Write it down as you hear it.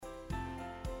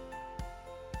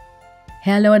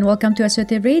Hello and welcome to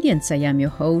Assertive Radiance. I am your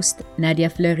host, Nadia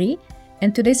Fleury,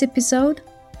 and today's episode,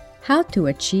 How to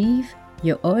Achieve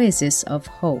Your Oasis of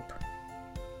Hope.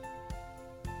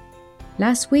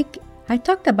 Last week, I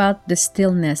talked about the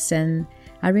stillness, and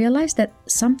I realized that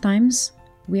sometimes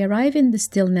we arrive in the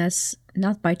stillness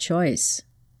not by choice,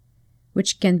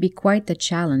 which can be quite a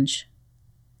challenge.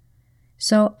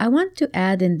 So I want to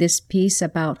add in this piece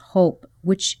about hope,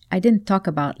 which I didn't talk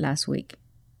about last week.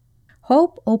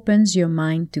 Hope opens your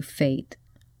mind to faith.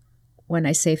 When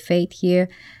I say faith here,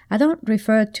 I don't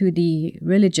refer to the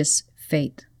religious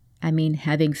faith. I mean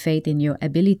having faith in your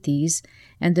abilities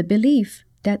and the belief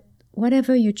that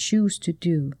whatever you choose to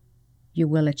do, you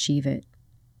will achieve it.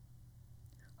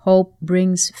 Hope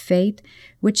brings faith,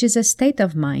 which is a state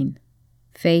of mind.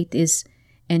 Faith is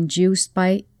induced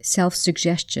by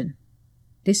self-suggestion.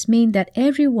 This means that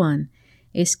everyone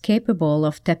is capable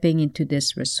of tapping into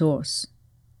this resource.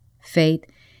 Faith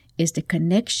is the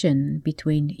connection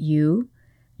between you,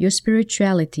 your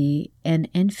spirituality, and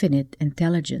infinite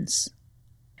intelligence.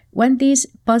 When these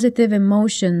positive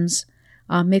emotions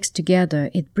are mixed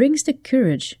together, it brings the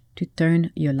courage to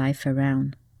turn your life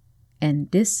around.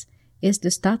 And this is the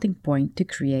starting point to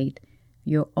create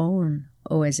your own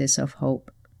oasis of hope.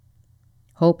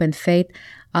 Hope and faith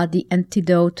are the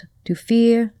antidote to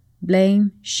fear,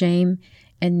 blame, shame,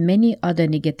 and many other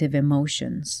negative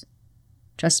emotions.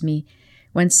 Trust me,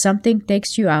 when something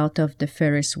takes you out of the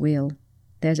Ferris wheel,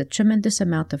 there's a tremendous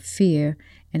amount of fear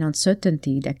and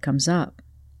uncertainty that comes up.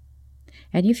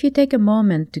 And if you take a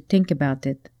moment to think about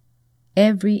it,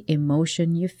 every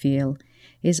emotion you feel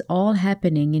is all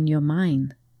happening in your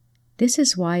mind. This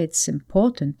is why it's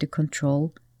important to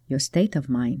control your state of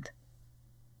mind.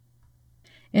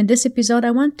 In this episode,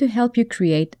 I want to help you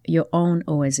create your own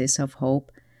oasis of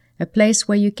hope, a place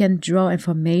where you can draw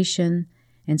information,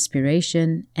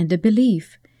 inspiration, and the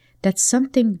belief that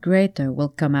something greater will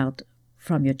come out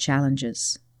from your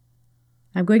challenges.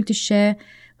 I'm going to share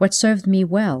what served me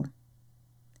well.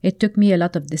 It took me a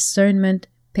lot of discernment,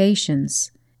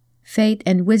 patience, faith,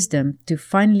 and wisdom to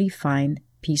finally find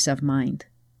peace of mind.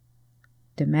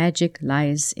 The magic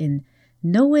lies in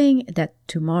knowing that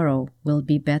tomorrow will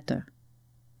be better.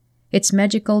 It's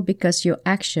magical because your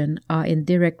actions are in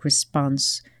direct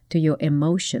response to your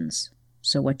emotions,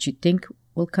 so what you think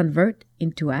will convert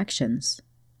into actions.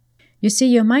 You see,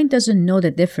 your mind doesn't know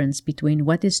the difference between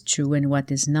what is true and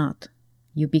what is not.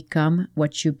 You become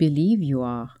what you believe you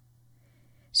are.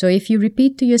 So if you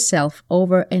repeat to yourself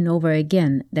over and over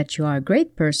again that you are a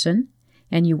great person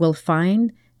and you will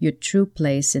find your true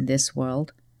place in this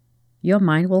world, your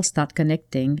mind will start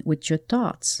connecting with your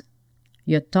thoughts.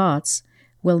 Your thoughts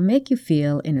will make you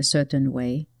feel in a certain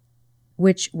way,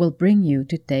 which will bring you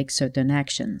to take certain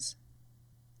actions.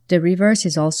 The reverse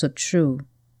is also true.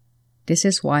 This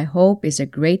is why hope is a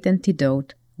great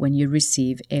antidote when you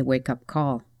receive a wake-up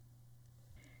call.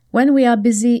 When we are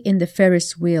busy in the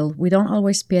Ferris wheel, we don't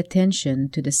always pay attention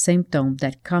to the symptom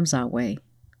that comes our way.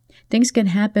 Things can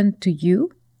happen to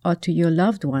you or to your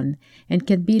loved one and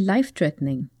can be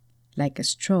life-threatening, like a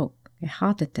stroke, a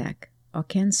heart attack, or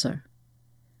cancer.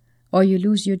 Or you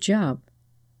lose your job.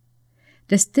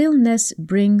 The stillness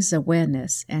brings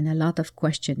awareness and a lot of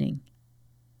questioning.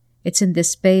 It's in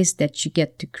this space that you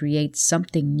get to create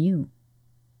something new.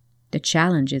 The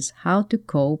challenge is how to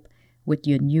cope with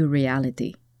your new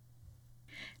reality.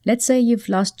 Let's say you've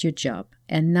lost your job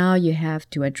and now you have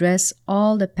to address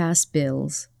all the past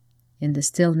bills. In the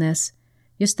stillness,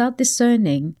 you start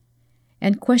discerning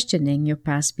and questioning your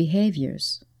past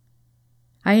behaviors.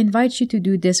 I invite you to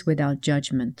do this without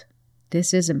judgment.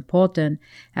 This is important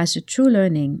as the true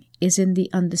learning is in the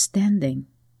understanding.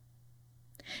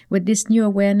 With this new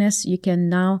awareness, you can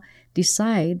now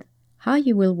decide how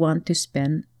you will want to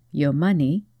spend your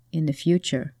money in the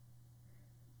future.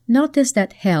 Notice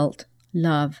that health,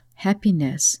 love,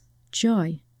 happiness,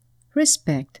 joy,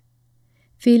 respect,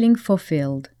 feeling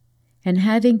fulfilled, and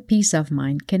having peace of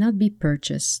mind cannot be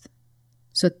purchased.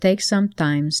 So take some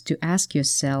time to ask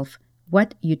yourself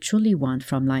what you truly want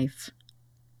from life.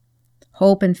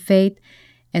 Hope and faith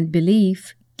and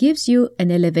belief gives you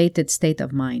an elevated state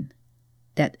of mind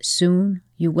that soon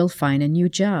you will find a new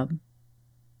job.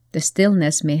 The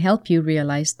stillness may help you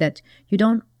realize that you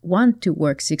don't want to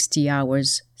work 60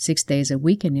 hours, 6 days a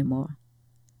week anymore.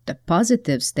 The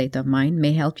positive state of mind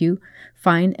may help you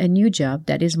find a new job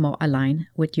that is more aligned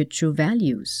with your true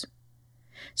values.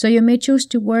 So you may choose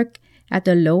to work at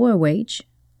a lower wage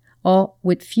or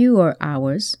with fewer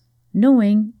hours,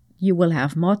 knowing you will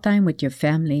have more time with your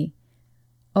family,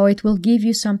 or it will give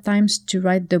you some time to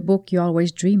write the book you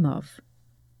always dream of.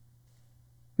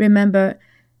 Remember,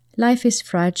 Life is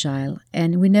fragile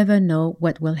and we never know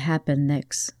what will happen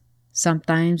next.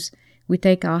 Sometimes we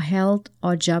take our health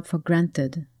or job for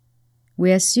granted.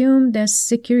 We assume there's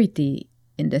security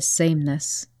in the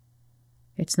sameness.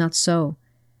 It's not so.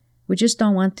 We just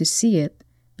don't want to see it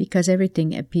because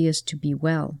everything appears to be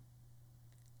well.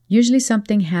 Usually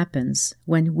something happens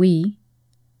when we,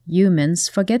 humans,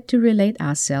 forget to relate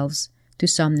ourselves to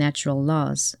some natural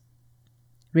laws.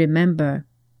 Remember,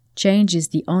 change is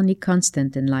the only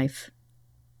constant in life.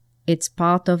 It's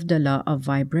part of the law of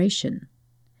vibration.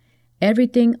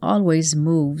 Everything always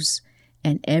moves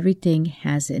and everything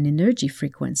has an energy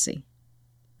frequency.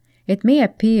 It may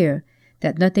appear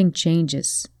that nothing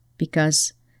changes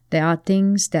because there are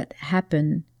things that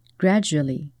happen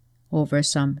gradually over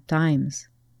some times,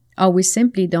 or we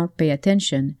simply don't pay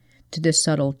attention to the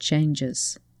subtle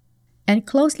changes. And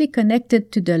closely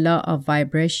connected to the law of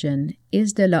vibration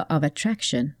is the law of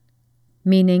attraction,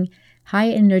 meaning high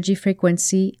energy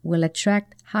frequency will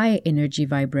attract high energy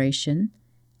vibration,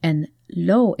 and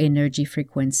low energy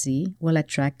frequency will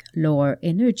attract lower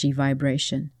energy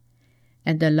vibration.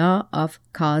 And the law of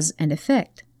cause and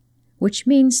effect, which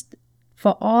means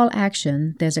for all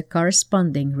action there's a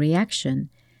corresponding reaction,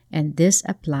 and this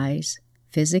applies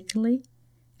physically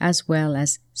as well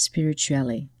as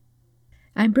spiritually.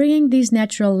 I'm bringing these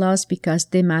natural laws because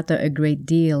they matter a great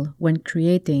deal when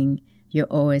creating your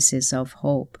oasis of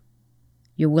hope.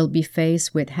 You will be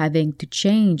faced with having to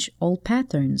change old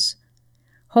patterns.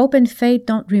 Hope and faith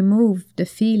don't remove the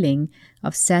feeling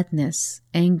of sadness,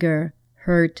 anger,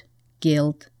 hurt,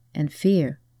 guilt, and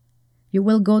fear. You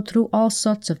will go through all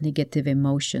sorts of negative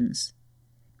emotions.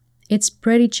 It's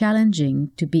pretty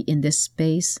challenging to be in this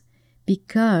space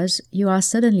because you are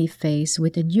suddenly faced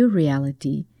with a new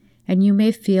reality and you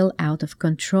may feel out of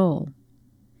control.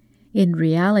 In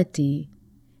reality,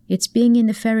 it's being in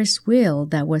the Ferris wheel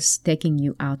that was taking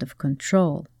you out of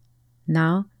control.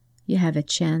 Now you have a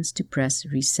chance to press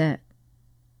reset.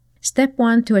 Step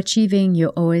 1 to achieving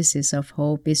your oasis of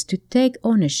hope is to take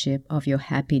ownership of your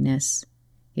happiness.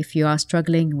 If you are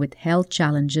struggling with health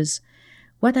challenges,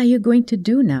 what are you going to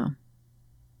do now?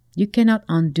 You cannot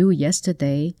undo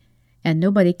yesterday, and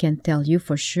nobody can tell you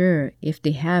for sure if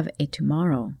they have a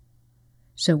tomorrow.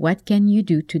 So what can you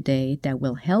do today that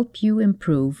will help you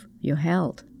improve your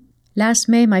health? Last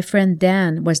May, my friend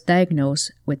Dan was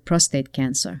diagnosed with prostate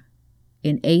cancer.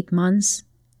 In 8 months,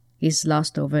 he's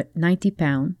lost over 90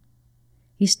 pounds.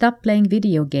 He stopped playing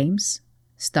video games,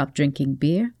 stopped drinking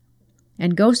beer,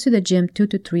 and goes to the gym 2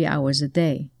 to 3 hours a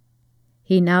day.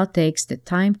 He now takes the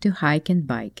time to hike and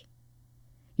bike.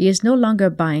 He is no longer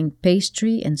buying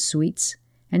pastry and sweets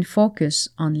and focus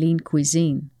on lean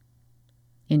cuisine.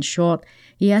 In short,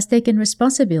 he has taken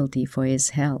responsibility for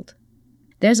his health.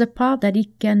 There's a part that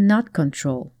he cannot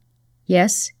control.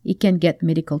 Yes, he can get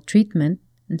medical treatment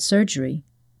and surgery.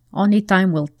 Only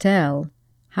time will tell.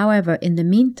 However, in the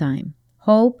meantime,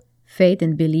 hope, faith,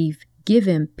 and belief give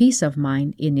him peace of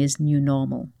mind in his new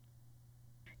normal.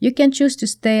 You can choose to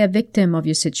stay a victim of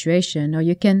your situation, or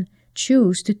you can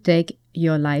choose to take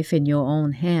your life in your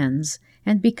own hands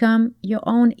and become your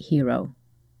own hero.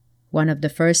 One of the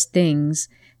first things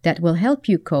that will help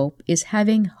you cope is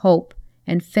having hope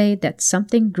and faith that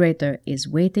something greater is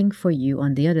waiting for you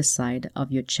on the other side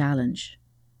of your challenge.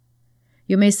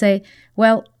 You may say,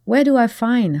 well, where do I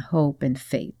find hope and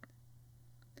faith?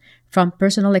 From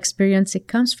personal experience, it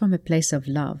comes from a place of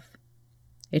love.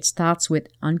 It starts with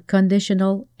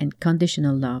unconditional and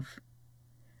conditional love.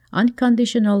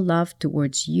 Unconditional love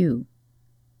towards you.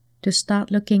 To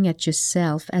start looking at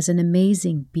yourself as an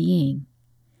amazing being.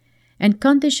 And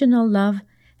conditional love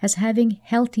as having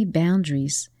healthy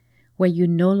boundaries where you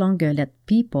no longer let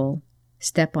people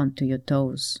step onto your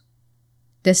toes.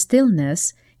 The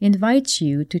stillness invites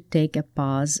you to take a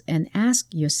pause and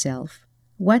ask yourself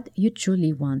what you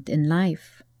truly want in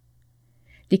life.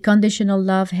 The conditional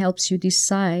love helps you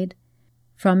decide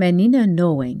from an inner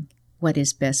knowing what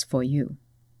is best for you.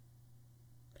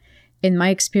 In my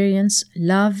experience,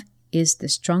 love is the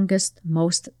strongest,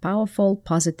 most powerful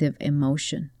positive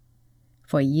emotion.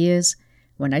 For years,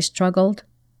 when I struggled,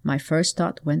 my first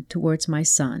thought went towards my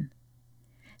son.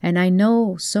 And I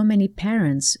know so many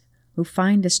parents who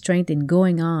find the strength in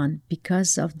going on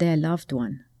because of their loved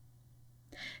one.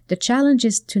 The challenge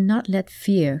is to not let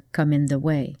fear come in the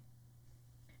way.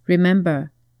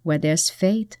 Remember, where there's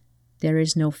faith, there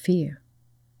is no fear.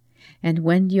 And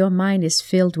when your mind is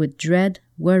filled with dread,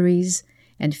 worries,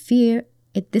 and fear,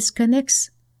 it disconnects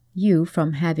you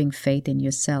from having faith in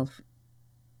yourself.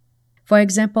 For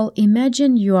example,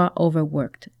 imagine you are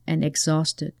overworked and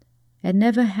exhausted and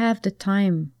never have the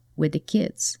time with the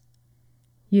kids.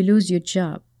 You lose your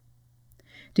job.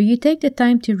 Do you take the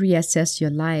time to reassess your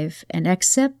life and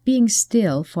accept being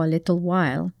still for a little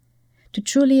while to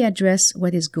truly address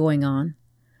what is going on?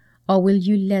 Or will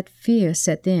you let fear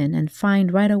set in and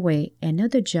find right away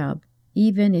another job,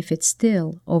 even if it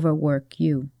still overwork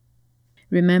you?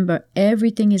 Remember,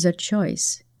 everything is a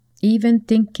choice. Even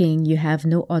thinking you have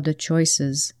no other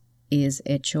choices is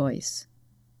a choice.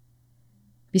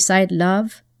 Beside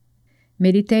love,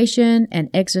 meditation and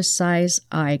exercise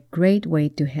are a great way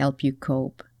to help you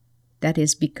cope. That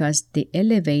is because they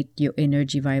elevate your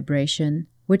energy vibration,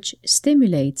 which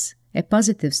stimulates a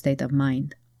positive state of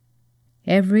mind.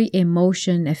 Every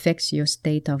emotion affects your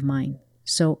state of mind,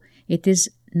 so it is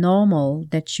normal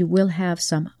that you will have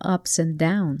some ups and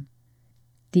downs.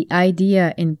 The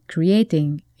idea in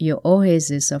creating your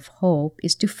oasis of hope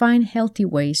is to find healthy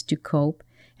ways to cope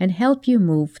and help you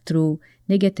move through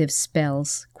negative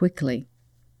spells quickly.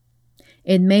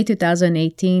 In May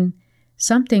 2018,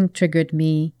 something triggered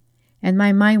me and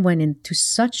my mind went into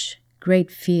such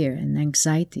great fear and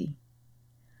anxiety.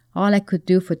 All I could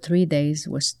do for 3 days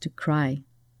was to cry.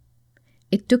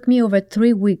 It took me over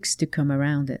 3 weeks to come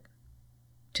around it.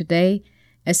 Today,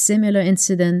 a similar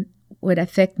incident would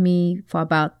affect me for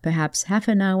about perhaps half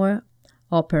an hour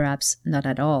or perhaps not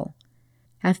at all.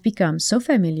 I've become so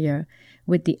familiar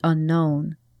with the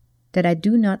unknown that I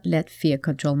do not let fear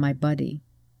control my body.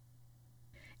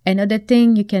 Another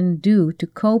thing you can do to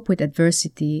cope with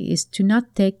adversity is to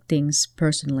not take things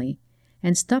personally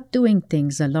and stop doing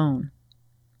things alone.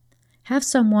 Have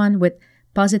someone with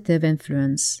positive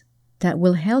influence that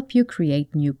will help you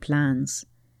create new plans.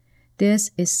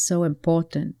 This is so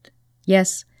important.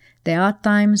 Yes, there are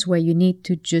times where you need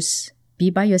to just be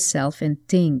by yourself and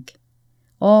think,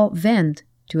 or vent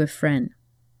to a friend.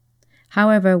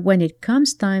 However, when it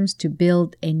comes time to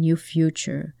build a new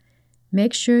future,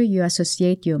 make sure you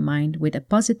associate your mind with a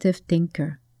positive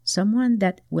thinker, someone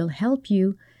that will help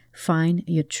you find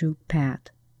your true path.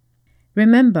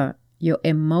 Remember, your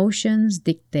emotions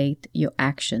dictate your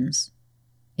actions.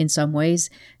 In some ways,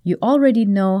 you already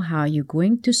know how you're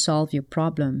going to solve your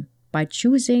problem by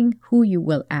choosing who you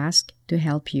will ask to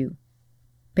help you.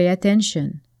 Pay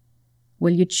attention.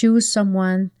 Will you choose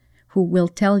someone who will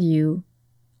tell you,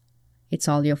 "It's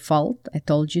all your fault, I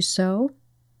told you so"?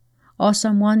 Or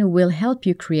someone who will help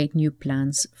you create new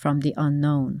plans from the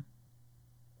unknown?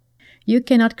 You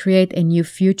cannot create a new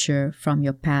future from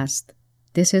your past.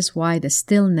 This is why the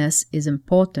stillness is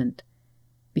important,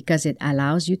 because it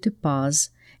allows you to pause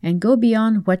and go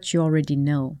beyond what you already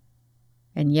know.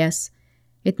 And yes,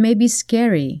 it may be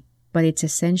scary, but it's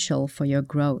essential for your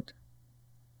growth.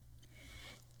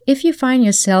 If you find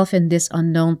yourself in this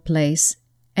unknown place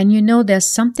and you know there's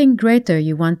something greater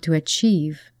you want to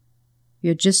achieve,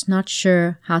 you're just not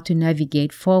sure how to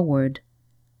navigate forward,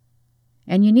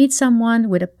 and you need someone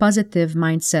with a positive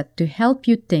mindset to help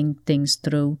you think things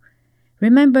through,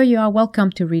 remember you are welcome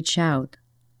to reach out.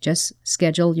 Just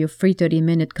schedule your free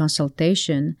 30-minute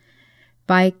consultation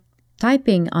by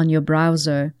typing on your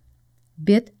browser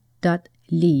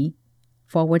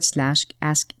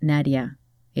bit.ly/AskNadia.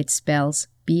 It spells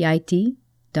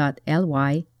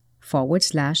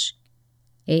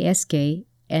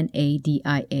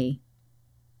bit.ly/AskNadia.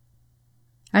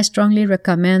 I strongly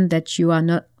recommend that you are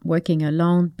not working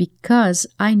alone because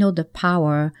I know the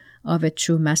power of a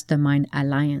true mastermind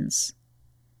alliance.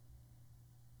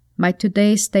 My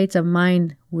today's state of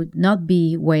mind would not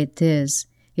be where it is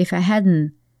if I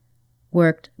hadn't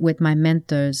worked with my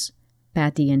mentors,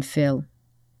 Patty and Phil.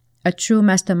 A true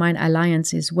mastermind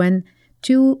alliance is when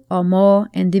 2 or more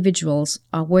individuals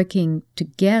are working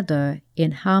together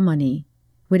in harmony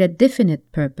with a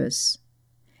definite purpose.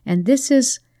 And this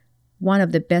is one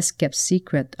of the best kept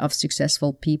secrets of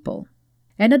successful people.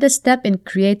 Another step in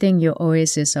creating your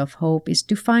oasis of hope is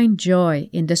to find joy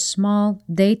in the small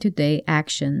day-to-day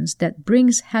actions that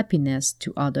brings happiness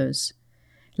to others,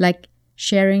 like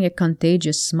sharing a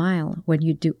contagious smile when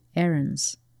you do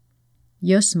errands.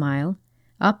 Your smile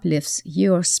uplifts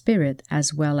your spirit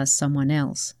as well as someone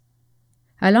else.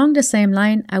 Along the same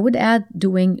line, I would add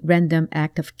doing random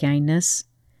act of kindness.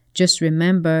 Just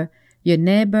remember, your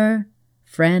neighbor,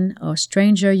 friend, or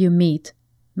stranger you meet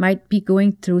might be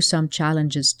going through some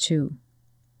challenges too.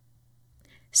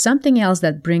 Something else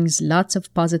that brings lots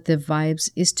of positive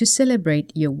vibes is to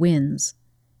celebrate your wins,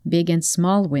 big and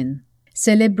small win.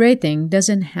 Celebrating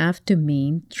doesn't have to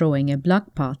mean throwing a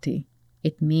block party.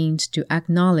 It means to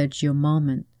acknowledge your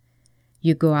moment.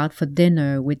 You go out for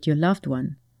dinner with your loved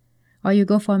one, or you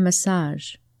go for a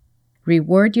massage.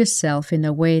 Reward yourself in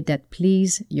a way that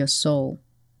pleases your soul.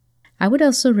 I would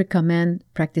also recommend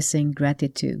practicing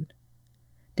gratitude.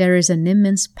 There is an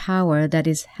immense power that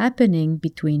is happening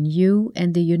between you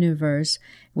and the universe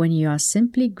when you are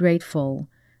simply grateful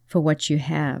for what you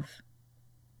have.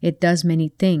 It does many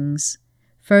things.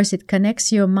 First, it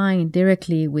connects your mind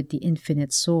directly with the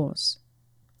infinite source.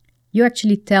 You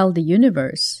actually tell the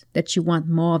universe that you want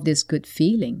more of this good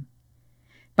feeling.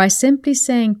 By simply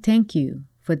saying thank you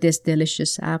for this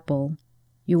delicious apple,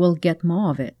 you will get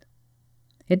more of it.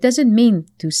 It doesn't mean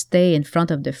to stay in front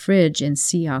of the fridge and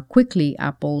see how quickly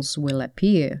apples will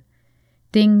appear.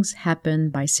 Things happen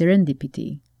by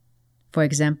serendipity. For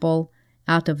example,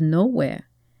 out of nowhere,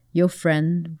 your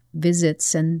friend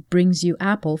visits and brings you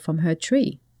apple from her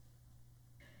tree.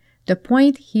 The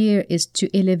point here is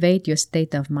to elevate your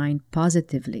state of mind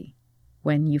positively.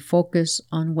 When you focus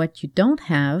on what you don't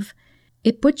have,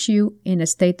 it puts you in a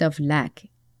state of lack,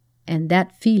 and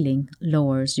that feeling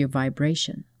lowers your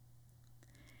vibration.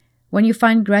 When you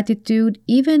find gratitude,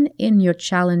 even in your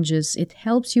challenges, it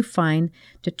helps you find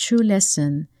the true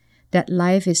lesson that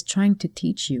life is trying to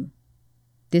teach you.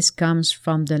 This comes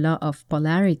from the law of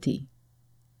polarity.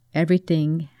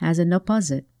 Everything has an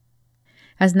opposite.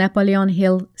 As Napoleon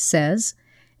Hill says,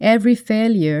 every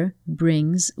failure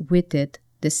brings with it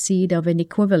the seed of an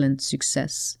equivalent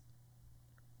success.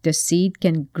 The seed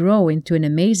can grow into an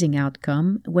amazing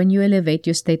outcome when you elevate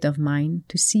your state of mind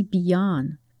to see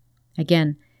beyond.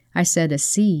 Again, I said a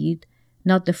seed,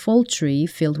 not the full tree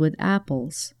filled with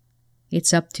apples.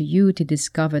 It's up to you to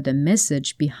discover the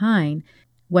message behind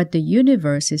what the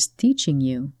universe is teaching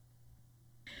you.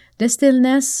 The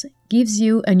stillness gives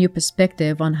you a new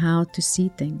perspective on how to see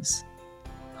things.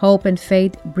 Hope and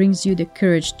faith brings you the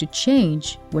courage to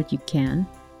change what you can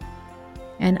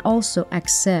and also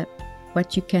accept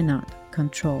what you cannot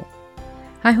control.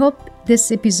 I hope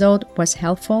this episode was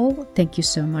helpful. Thank you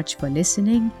so much for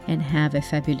listening and have a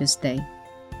fabulous day.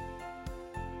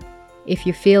 If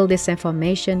you feel this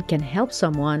information can help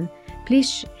someone,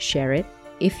 please share it.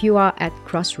 If you are at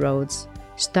crossroads,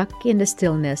 stuck in the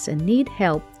stillness and need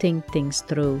help think things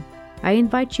through, I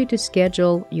invite you to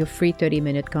schedule your free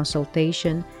 30-minute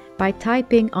consultation by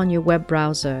typing on your web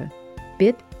browser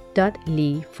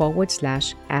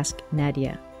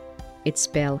bit.ly/asknadia. It's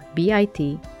spelled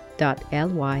bit.ly/asknadia.